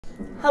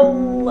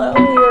Hello,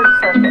 you're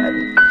crooked.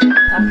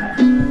 Okay.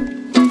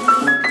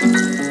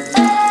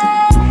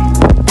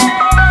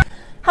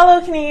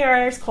 Hello, Canadian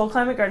gardeners, cold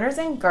climate gardeners,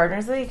 and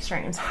gardeners of the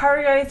extremes. How are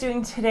you guys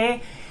doing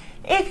today?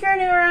 If you're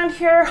new around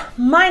here,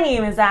 my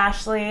name is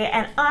Ashley,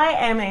 and I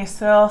am a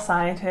soil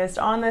scientist.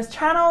 On this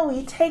channel,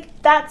 we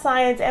take that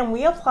science and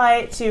we apply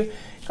it to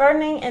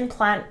gardening and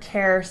plant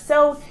care.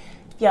 So if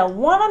you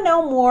want to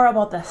know more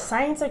about the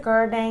science of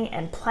gardening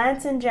and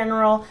plants in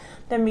general,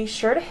 then be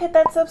sure to hit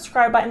that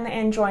subscribe button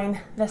and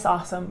join this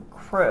awesome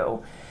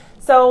crew.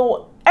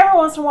 So every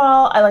once in a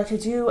while, I like to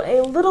do a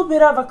little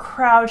bit of a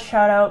crowd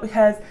shout out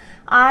because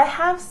I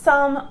have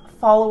some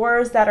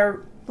followers that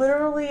are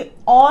literally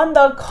on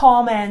the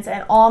comments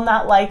and on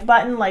that like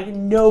button like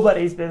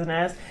nobody's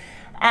business.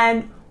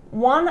 And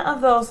one of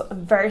those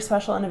very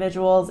special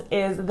individuals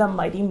is the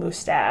Mighty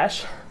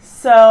Mustache.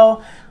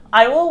 So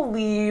I will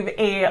leave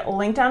a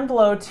link down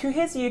below to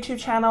his YouTube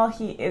channel.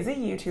 He is a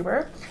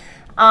YouTuber.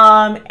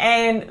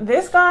 And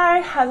this guy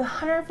has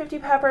 150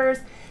 peppers.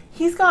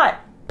 He's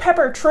got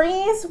pepper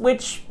trees,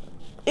 which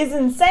is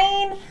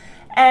insane.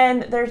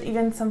 And there's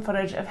even some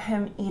footage of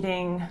him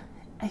eating,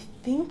 I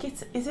think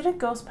is it a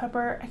ghost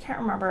pepper? I can't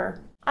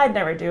remember. I'd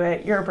never do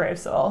it. You're a brave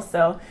soul.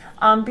 So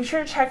be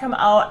sure to check him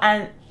out.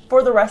 And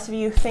for the rest of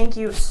you, thank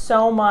you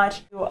so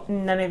much.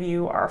 None of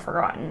you are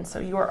forgotten. So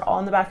you are all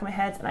in the back of my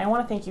head. And I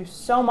want to thank you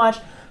so much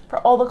for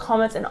all the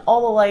comments and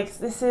all the likes.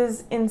 This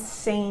is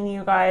insane,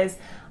 you guys.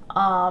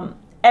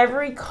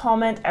 Every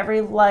comment, every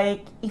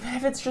like, even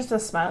if it's just a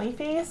smiley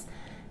face,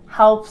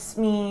 helps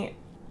me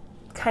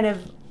kind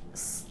of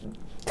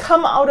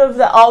come out of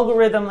the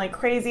algorithm like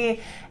crazy.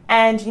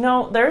 And you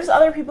know, there's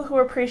other people who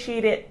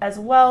appreciate it as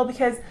well,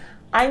 because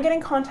I'm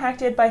getting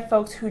contacted by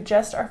folks who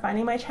just are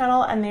finding my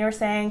channel and they are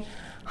saying,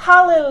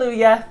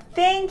 hallelujah,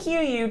 thank you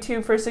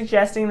YouTube for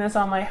suggesting this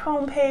on my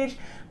homepage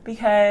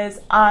because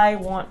I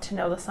want to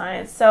know the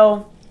science.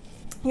 So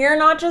you're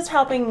not just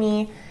helping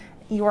me,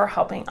 you are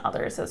helping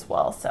others as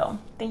well. So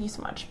thank you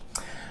so much.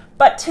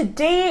 But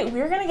today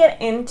we're going to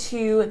get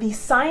into the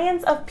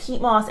science of peat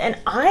moss, and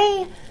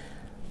I'm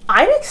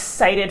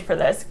excited for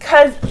this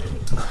because,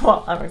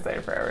 well, I'm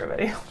excited for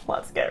everybody.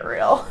 Let's get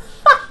real.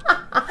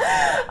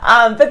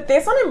 But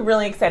this one I'm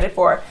really excited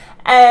for.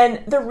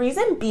 And the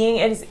reason being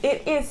is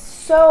it is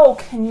so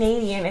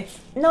Canadian. It's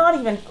not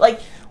even like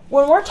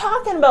when we're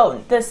talking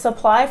about the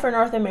supply for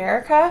North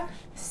America,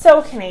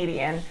 so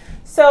Canadian.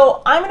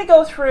 So I'm going to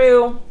go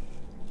through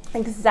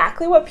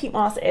exactly what peat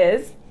moss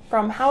is,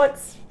 from how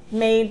it's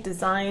made,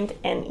 designed,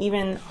 and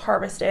even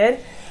harvested.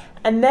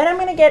 And then I'm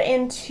going to get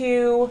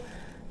into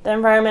the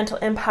environmental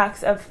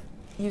impacts of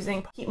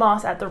using peat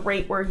moss at the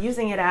rate we're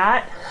using it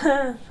at.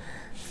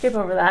 Skip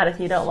over that if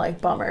you don't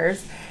like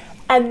bummers.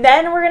 And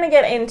then we're going to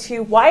get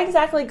into why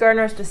exactly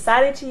gardeners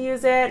decided to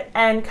use it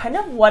and kind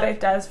of what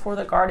it does for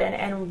the garden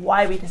and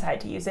why we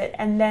decided to use it.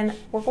 And then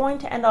we're going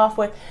to end off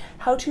with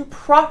how to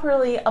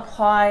properly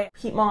apply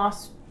peat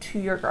moss to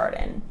your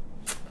garden.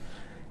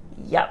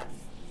 Yep,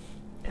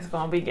 it's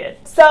gonna be good.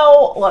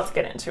 So let's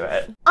get into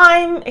it.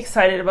 I'm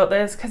excited about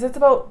this because it's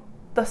about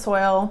the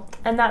soil,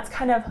 and that's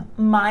kind of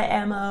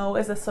my MO,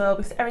 is the soil,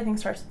 because everything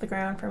starts with the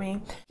ground for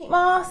me. Peat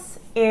moss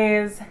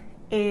is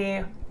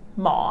a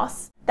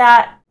moss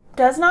that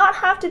does not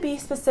have to be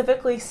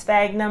specifically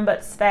sphagnum,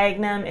 but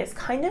sphagnum is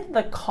kind of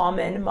the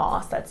common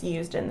moss that's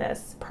used in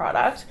this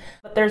product.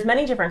 But there's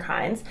many different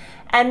kinds,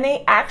 and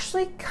they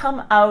actually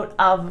come out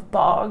of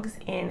bogs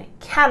in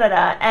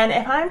Canada. And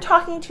if I'm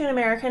talking to an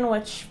American,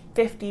 which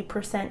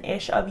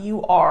 50%-ish of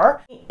you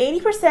are,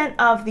 80%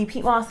 of the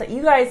peat moss that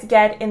you guys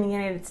get in the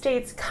United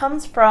States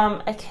comes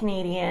from a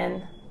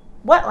Canadian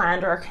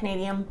wetland or a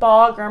Canadian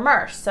bog or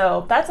marsh.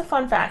 So that's a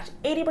fun fact.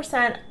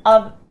 80%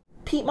 of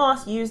peat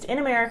moss used in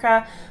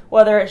America,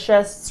 whether it's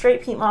just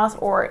straight peat moss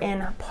or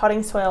in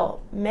potting soil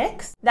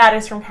mix, that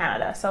is from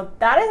Canada. So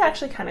that is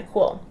actually kind of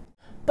cool.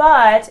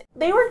 But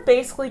they were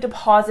basically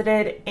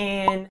deposited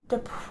in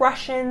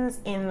depressions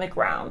in the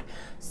ground.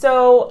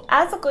 So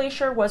as the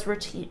glacier was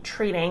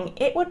retreating,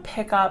 it would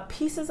pick up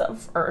pieces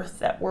of earth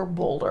that were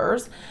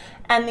boulders,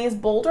 and these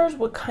boulders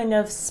would kind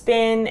of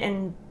spin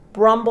and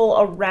brumble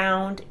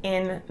around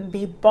in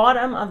the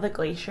bottom of the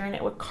glacier, and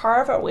it would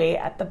carve away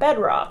at the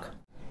bedrock.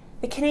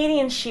 The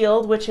Canadian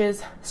Shield, which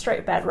is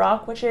straight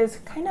bedrock, which is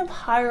kind of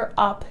higher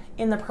up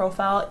in the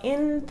profile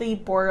in the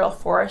boreal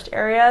forest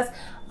areas,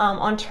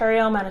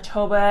 Ontario,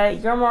 Manitoba,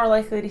 you're more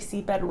likely to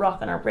see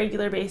bedrock on a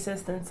regular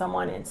basis than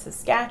someone in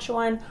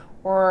Saskatchewan,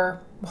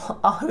 or, well,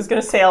 I was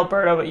going to say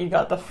Alberta, but you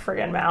got the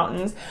friggin'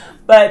 mountains.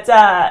 But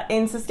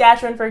in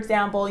Saskatchewan, for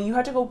example, you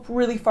have to go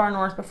really far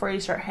north before you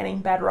start hitting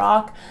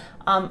bedrock,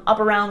 up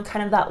around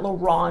kind of that La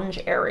Ronge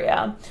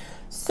area.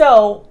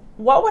 So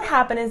what would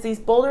happen is these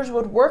boulders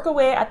would work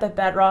away at the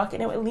bedrock,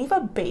 and it would leave a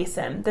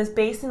basin. This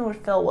basin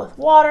would fill with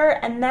water,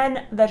 and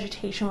then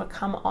vegetation would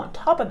come on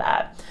top of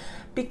that.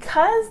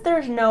 Because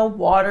there's no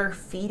water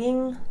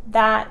feeding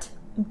that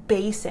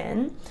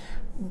basin,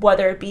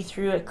 whether it be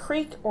through a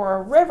creek or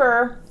a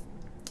river,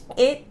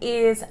 it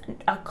is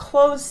a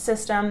closed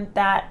system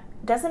that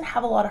doesn't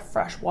have a lot of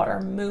freshwater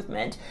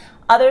movement.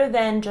 other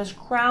than just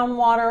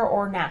groundwater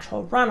or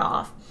natural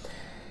runoff.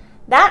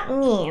 That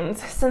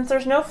means, since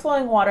there's no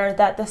flowing water,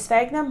 that the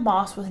sphagnum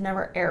moss was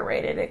never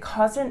aerated. It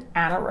caused an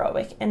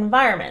anaerobic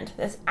environment.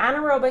 This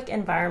anaerobic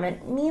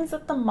environment means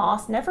that the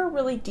moss never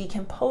really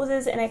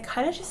decomposes, and it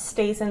kind of just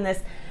stays in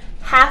this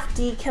half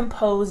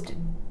decomposed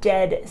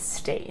dead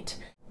state.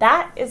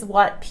 That is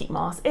what peat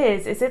moss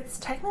is it's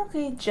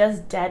technically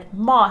just dead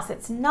moss.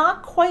 It's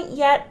not quite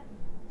yet,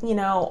 you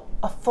know,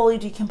 a fully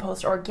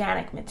decomposed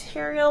organic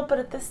material, but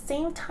at the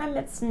same time,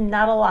 it's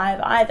not alive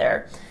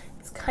either.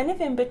 It's kind of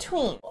in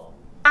between.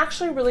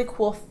 Actually, really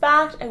cool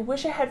fact, I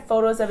wish I had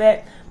photos of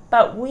it,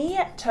 but we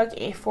took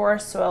a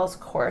forest soils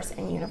course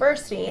in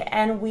university,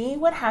 and we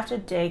would have to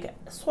dig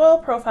soil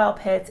profile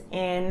pits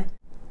in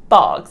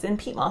bogs, in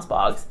peatmoss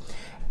bogs.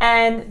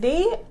 And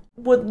they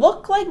would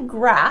look like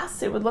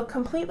grass. It would look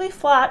completely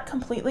flat,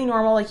 completely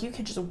normal, like you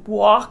could just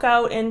walk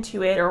out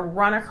into it or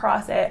run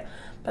across it.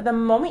 But the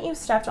moment you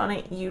stepped on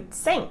it, you'd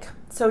sink.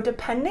 So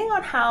depending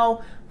on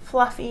how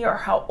fluffy or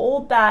how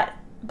old that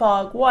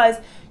bog was,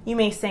 you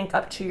may sink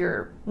up to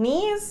your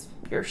knees,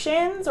 your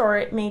shins, or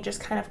it may just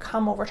kind of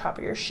come over top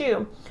of your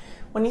shoe.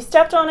 When you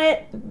stepped on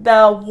it,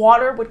 the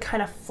water would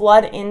kind of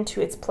flood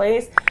into its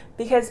place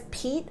because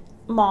peat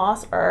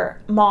moss, or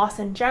moss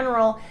in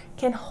general,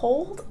 can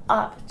hold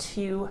up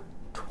to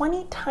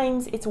 20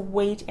 times its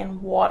weight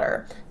in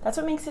water. That's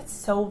what makes it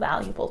so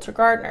valuable to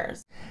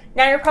gardeners.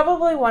 Now you're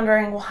probably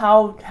wondering, well,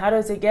 how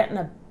does it get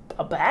in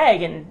a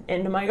bag and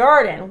into my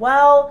garden?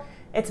 Well,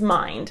 it's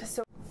mined.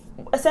 So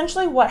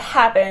essentially what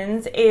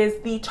happens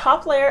is the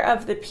top layer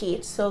of the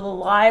peat, so the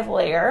live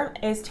layer,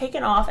 is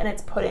taken off and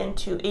it's put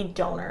into a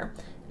donor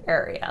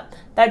area.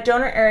 That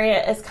donor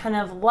area is kind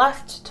of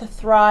left to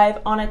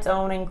thrive on its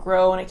own and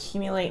grow and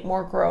accumulate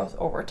more growth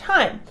over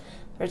time.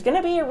 There's going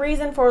to be a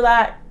reason for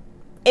that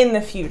in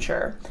the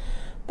future.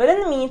 But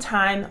in the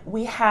meantime,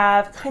 we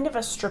have kind of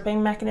a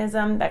stripping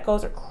mechanism that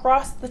goes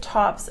across the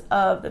tops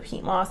of the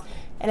peat moss,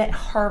 and it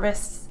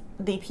harvests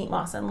the peat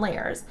moss in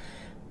layers.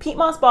 Peat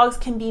moss bogs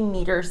can be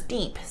meters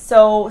deep,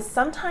 so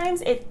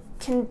sometimes it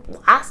can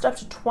last up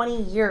to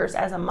 20 years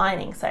as a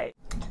mining site.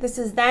 This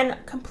is then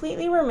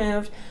completely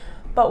removed,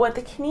 but what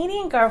the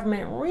Canadian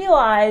government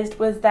realized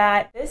was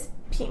that this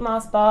peat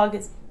moss bog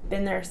has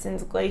been there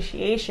since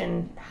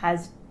glaciation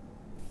has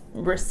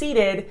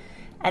receded,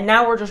 and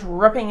now we're just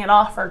ripping it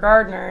off for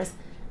gardeners.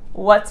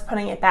 What's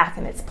putting it back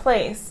in its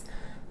place?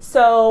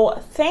 So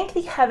thank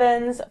the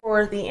heavens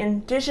for the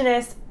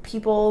Indigenous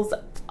peoples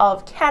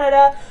of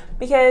Canada,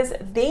 because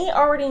they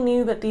already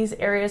knew that these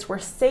areas were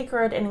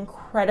sacred and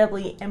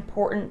incredibly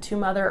important to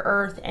Mother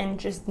Earth and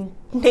just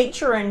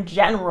nature in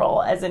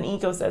general as an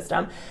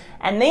ecosystem.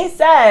 And they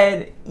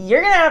said,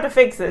 you're gonna have to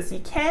fix this. You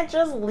can't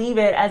just leave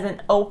it as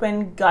an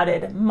open,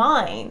 gutted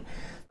mine.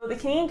 So the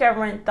Canadian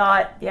government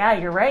thought, yeah,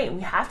 you're right,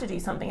 we have to do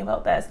something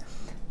about this.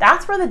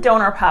 That's where the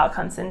donor pile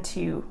comes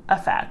into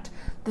effect.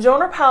 The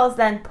donor pile is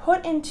then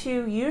put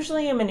into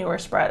usually a manure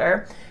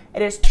spreader.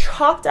 It is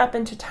chopped up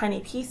into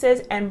tiny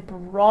pieces and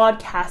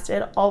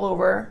broadcasted all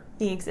over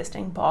the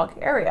existing bog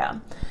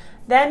area.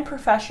 Then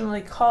professional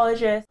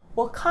ecologists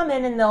will come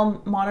in and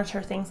they'll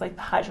monitor things like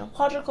the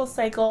hydrological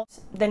cycle,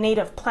 the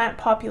native plant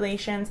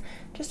populations,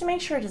 just to make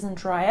sure it doesn't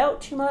dry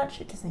out too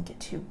much, it doesn't get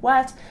too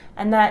wet,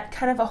 and that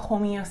kind of a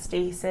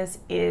homeostasis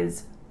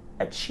is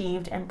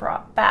achieved and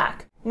brought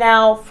back.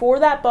 Now, for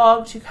that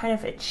bog to kind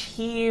of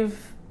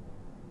achieve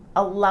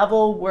a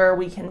level where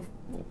we can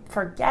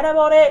forget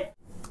about it,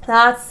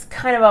 that's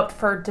kind of up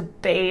for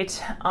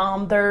debate.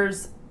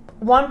 There's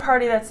one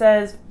party that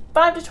says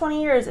 5 to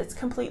 20 years, it's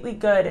completely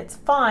good, it's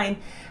fine.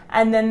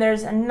 And then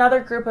there's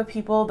another group of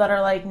people that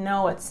are like,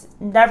 no, it's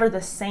never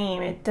the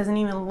same. It doesn't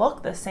even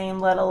look the same,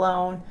 let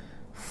alone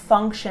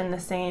function the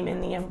same in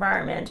the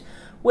environment,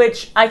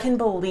 which I can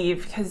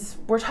believe, because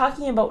we're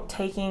talking about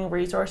taking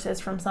resources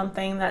from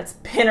something that's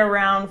been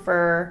around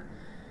for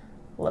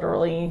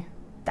literally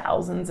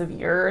thousands of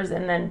years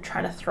and then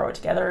trying to throw it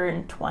together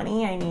in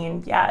 20. I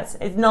mean, yes,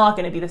 it's not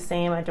going to be the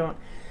same.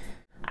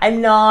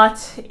 I'm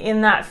not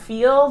in that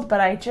field, but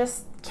I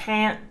just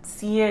can't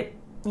see it,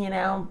 you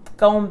know,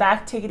 going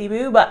back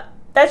tickety-boo, but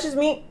that's just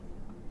me.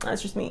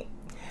 That's just me.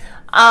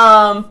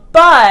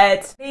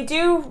 But they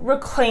do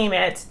reclaim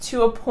it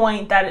to a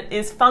point that it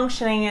is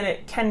functioning and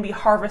it can be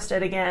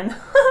harvested again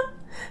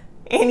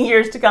in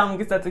years to come,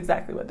 because that's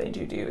exactly what they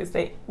do is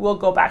they will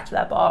go back to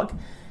that bog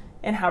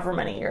in however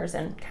many years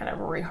and kind of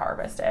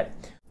reharvest it.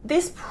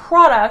 This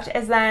product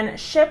is then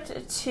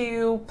shipped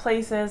to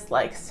places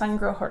like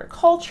Sungrow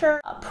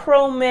Horticulture,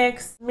 Pro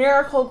Mix,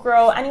 Miracle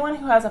Grow, anyone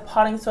who has a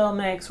potting soil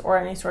mix or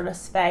any sort of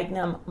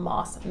sphagnum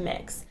moss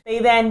mix. They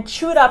then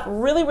chew it up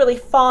really, really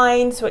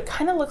fine, so it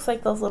kind of looks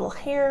like those little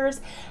hairs,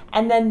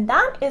 and then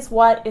that is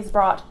what is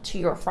brought to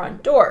your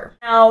front door.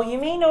 Now, you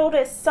may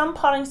notice some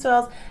potting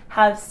soils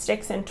have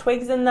sticks and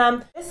twigs in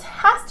them. This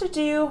has to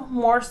do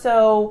more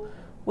so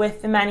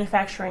with the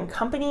manufacturing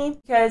company,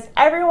 because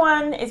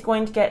everyone is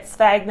going to get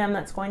sphagnum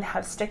that's going to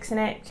have sticks in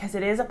it, because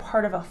it is a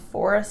part of a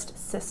forest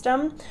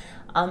system.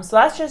 So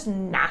that's just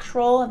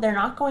natural. They're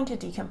not going to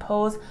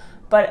decompose,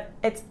 but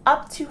it's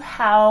up to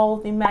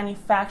how the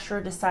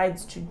manufacturer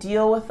decides to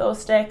deal with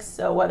those sticks.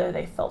 So whether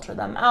they filter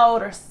them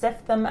out or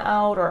sift them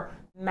out or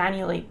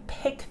manually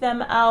pick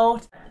them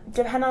out,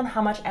 depending on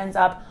how much ends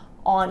up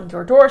on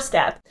your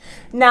doorstep.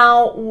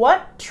 Now,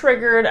 what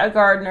triggered a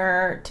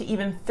gardener to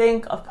even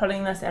think of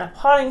putting this in a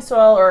potting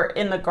soil or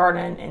in the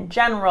garden in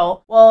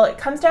general? Well, it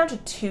comes down to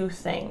two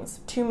things,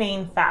 two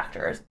main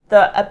factors: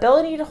 the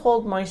ability to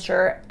hold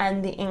moisture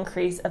and the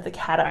increase of the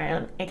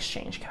cation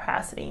exchange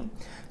capacity.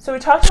 So we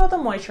talked about the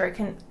moisture. It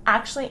can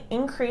actually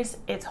increase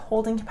its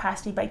holding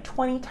capacity by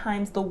 20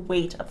 times the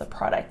weight of the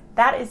product.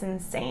 That is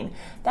insane.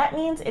 That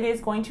means it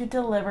is going to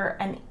deliver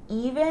an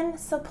even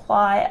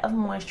supply of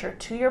moisture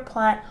to your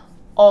plant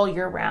all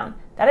year round.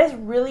 That is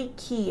really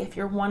key if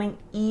you're wanting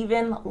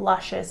even,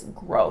 luscious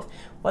growth,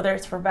 whether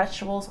it's for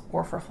vegetables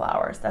or for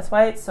flowers. That's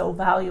why it's so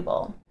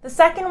valuable. The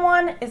second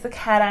one is the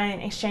cation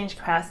exchange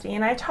capacity,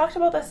 and I talked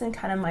about this in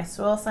kind of my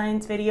soil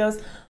science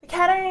videos. The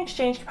cation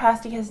exchange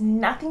capacity has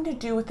nothing to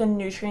do with the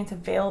nutrients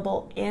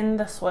available in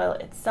the soil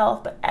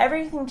itself, but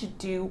everything to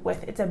do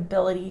with its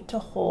ability to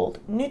hold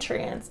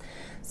nutrients.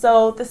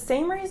 So the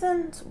same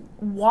reasons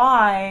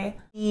why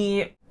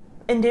the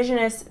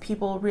indigenous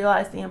people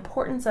realized the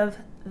importance of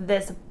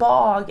this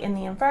bog in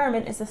the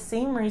environment is the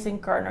same reason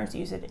gardeners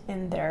use it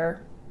in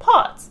their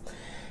pots.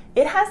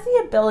 It has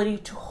the ability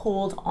to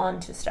hold on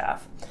to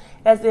stuff.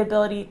 It has the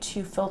ability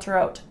to filter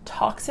out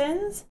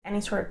toxins.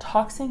 Any sort of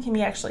toxin can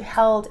be actually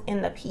held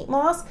in the peat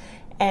moss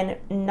and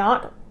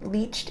not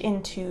leached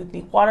into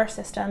the water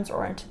systems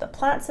or into the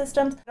plant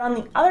systems. But on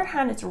the other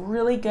hand, it's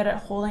really good at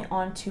holding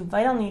on to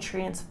vital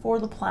nutrients for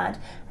the plant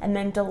and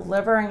then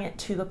delivering it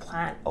to the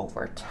plant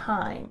over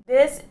time.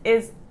 This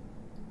is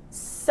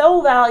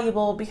so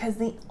valuable because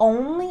the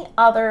only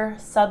other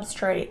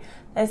substrate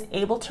that is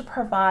able to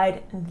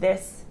provide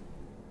this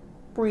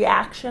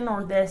reaction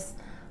or this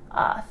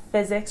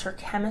physics or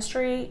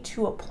chemistry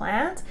to a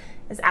plant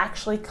is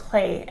actually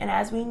clay. And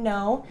as we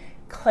know,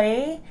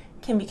 clay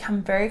can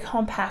become very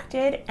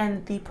compacted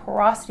and the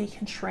porosity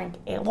can shrink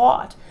a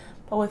lot.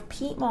 But with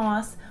peat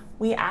moss,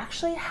 we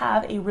actually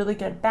have a really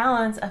good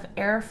balance of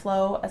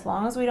airflow as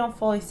long as we don't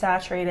fully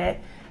saturate it,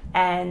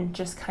 and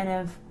just kind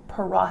of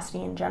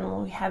porosity in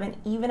general. We have an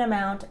even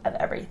amount of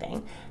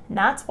everything. And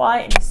that's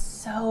why it is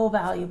so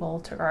valuable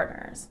to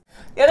gardeners.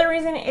 The other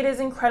reason it is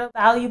incredibly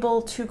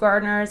valuable to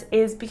gardeners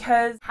is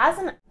because it has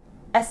an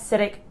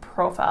acidic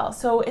profile.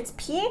 So its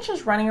pH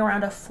is running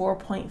around a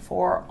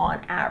 4.4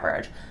 on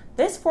average.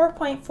 This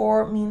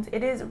 4.4 means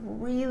it is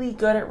really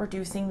good at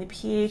reducing the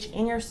pH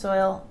in your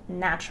soil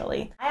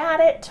naturally. I add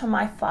it to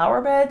my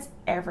flower beds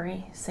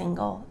every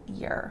single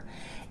year.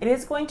 It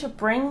is going to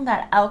bring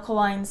that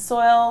alkaline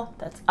soil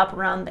that's up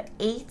around the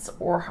 8s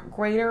or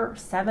greater,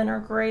 7 or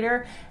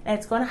greater, and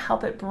it's going to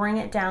help it bring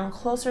it down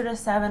closer to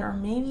 7 or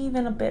maybe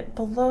even a bit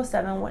below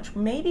 7, which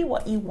may be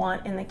what you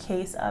want in the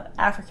case of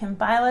African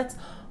violets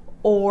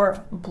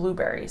or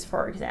blueberries,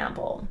 for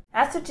example. It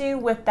has to do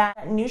with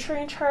that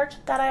nutrient chart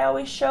that I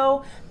always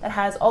show that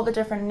has all the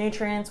different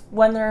nutrients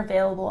when they're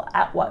available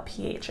at what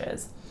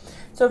pHs.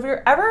 So if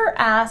you're ever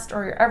asked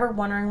or you're ever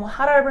wondering, well,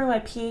 how do I bring my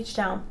pH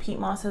down? Peat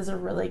moss is a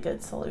really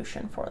good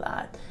solution for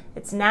that.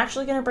 It's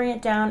naturally going to bring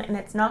it down, and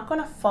it's not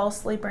going to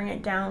falsely bring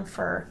it down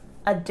for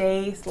a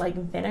day like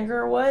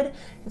vinegar would.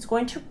 It's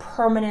going to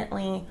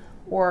permanently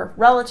or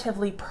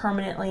relatively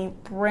permanently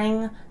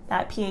bring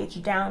that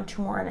pH down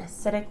to more an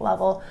acidic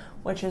level,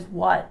 which is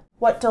what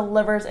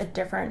delivers a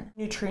different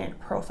nutrient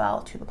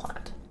profile to the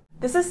plant.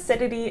 This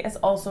acidity is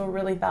also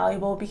really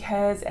valuable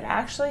because it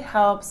actually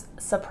helps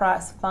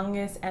suppress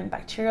fungus and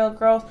bacterial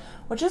growth,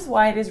 which is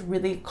why it is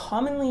really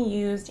commonly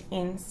used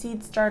in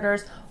seed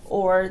starters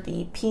or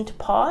the peat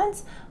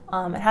pods.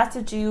 It has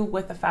to do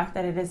with the fact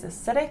that it is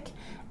acidic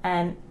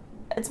and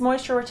its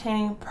moisture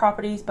retaining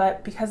properties,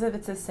 but because of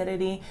its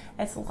acidity,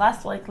 it's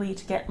less likely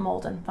to get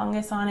mold and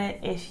fungus on it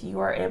if you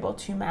are able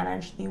to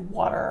manage the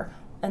water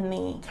and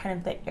the kind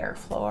of the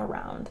airflow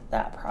around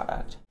that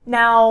product.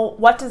 Now,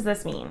 what does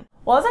this mean?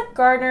 Well, as a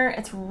gardener,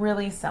 it's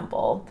really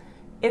simple.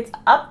 It's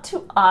up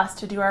to us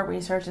to do our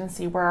research and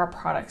see where our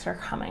products are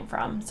coming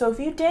from. So if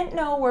you didn't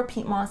know where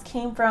peat moss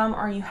came from,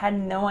 or you had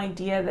no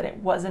idea that it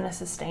wasn't a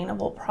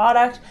sustainable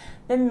product,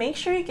 then make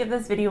sure you give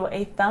this video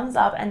a thumbs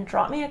up and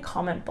drop me a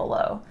comment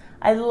below.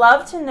 I'd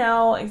love to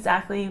know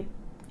exactly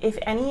if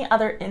any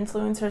other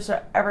influencers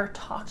have ever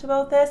talked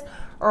about this,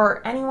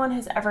 or anyone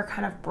has ever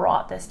kind of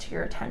brought this to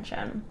your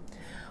attention.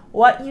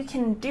 What you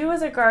can do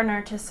as a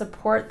gardener to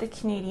support the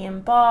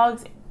Canadian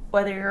bogs,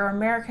 whether you're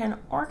American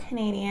or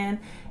Canadian,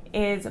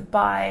 is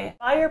buy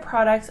your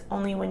products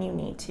only when you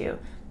need to.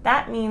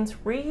 That means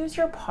reuse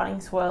your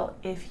potting soil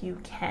if you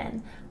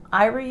can.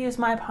 I reuse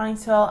my potting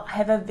soil. I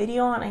have a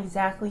video on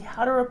exactly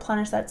how to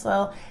replenish that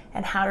soil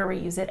and how to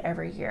reuse it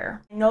every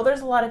year. I know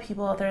there's a lot of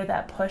people out there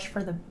that push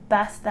for the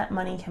best that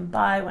money can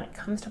buy when it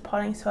comes to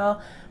potting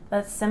soil.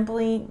 That's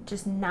simply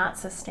just not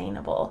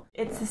sustainable.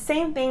 It's the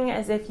same thing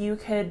as if you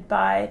could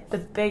buy the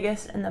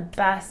biggest and the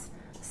best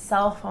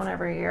cell phone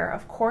every year.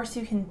 Of course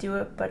you can do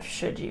it, but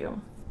should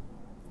you?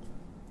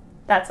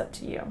 That's up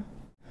to you.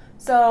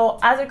 So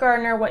as a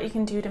gardener, what you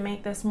can do to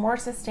make this more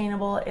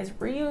sustainable is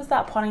reuse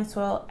that potting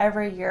soil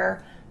every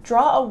year.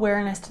 Draw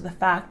awareness to the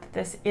fact that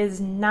this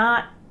is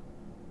not,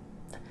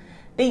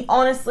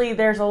 honestly,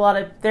 there's a lot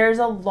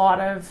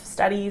of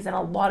studies and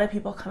a lot of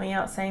people coming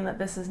out saying that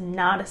this is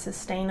not a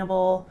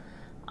sustainable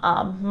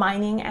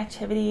mining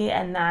activity,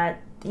 and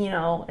that, you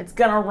know, it's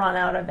gonna run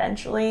out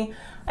eventually.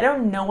 I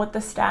don't know what the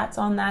stats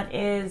on that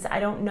is. I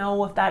don't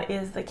know if that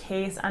is the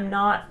case. I'm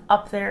not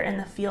up there in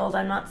the field.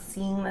 I'm not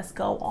seeing this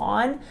go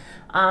on.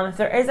 If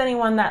there is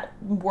anyone that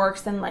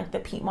works in like the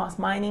peatmoss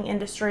mining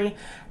industry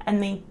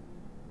and they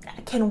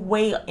can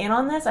weigh in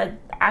on this, I'd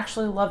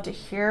actually love to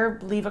hear.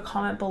 Leave a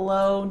comment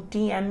below,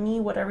 DM me,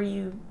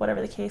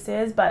 whatever the case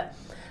is. But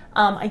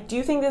I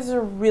do think this is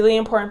a really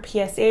important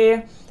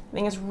PSA. I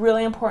think it's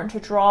really important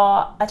to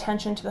draw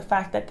attention to the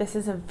fact that this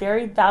is a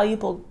very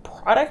valuable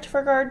product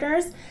for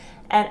gardeners.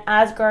 And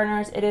as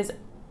gardeners, it is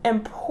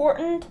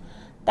important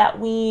that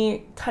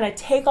we kind of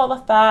take all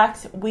the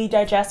facts, we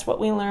digest what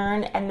we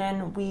learn, and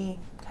then we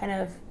kind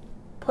of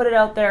put it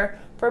out there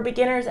for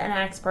beginners and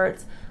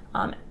experts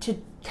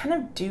to kind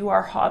of do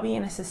our hobby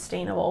in a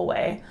sustainable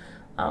way.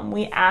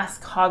 We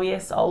ask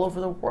hobbyists all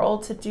over the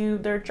world to do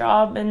their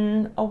job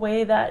in a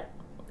way that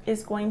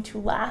is going to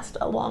last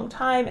a long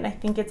time, and I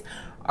think it's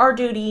our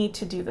duty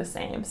to do the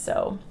same.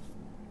 So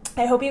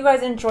I hope you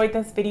guys enjoyed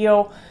this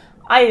video.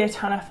 I had a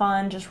ton of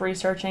fun just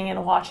researching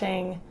and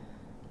watching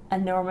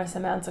enormous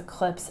amounts of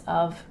clips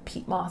of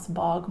peatmoss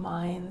bog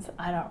mines.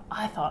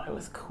 I thought it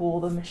was cool,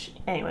 the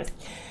machine. Anyways,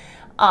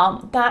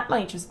 that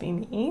might just be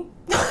me.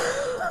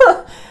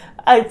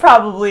 It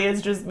probably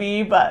is just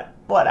me, but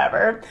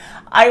whatever.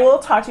 I will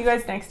talk to you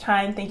guys next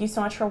time. Thank you so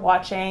much for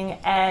watching,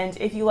 and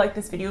if you like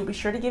this video, be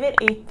sure to give it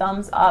a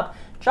thumbs up,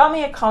 drop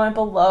me a comment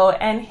below,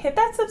 and hit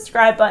that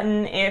subscribe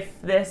button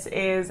if this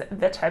is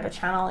the type of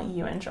channel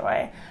you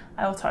enjoy.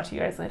 I will talk to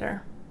you guys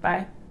later.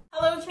 Bye.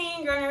 Hello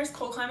Canadian gardeners,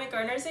 cold climate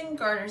gardeners, and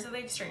gardeners of the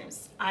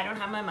extremes. I don't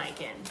have my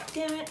mic in.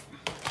 Damn it.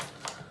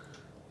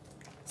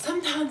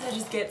 Sometimes I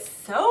just get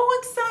so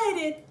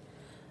excited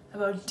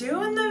about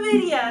doing the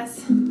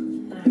videos.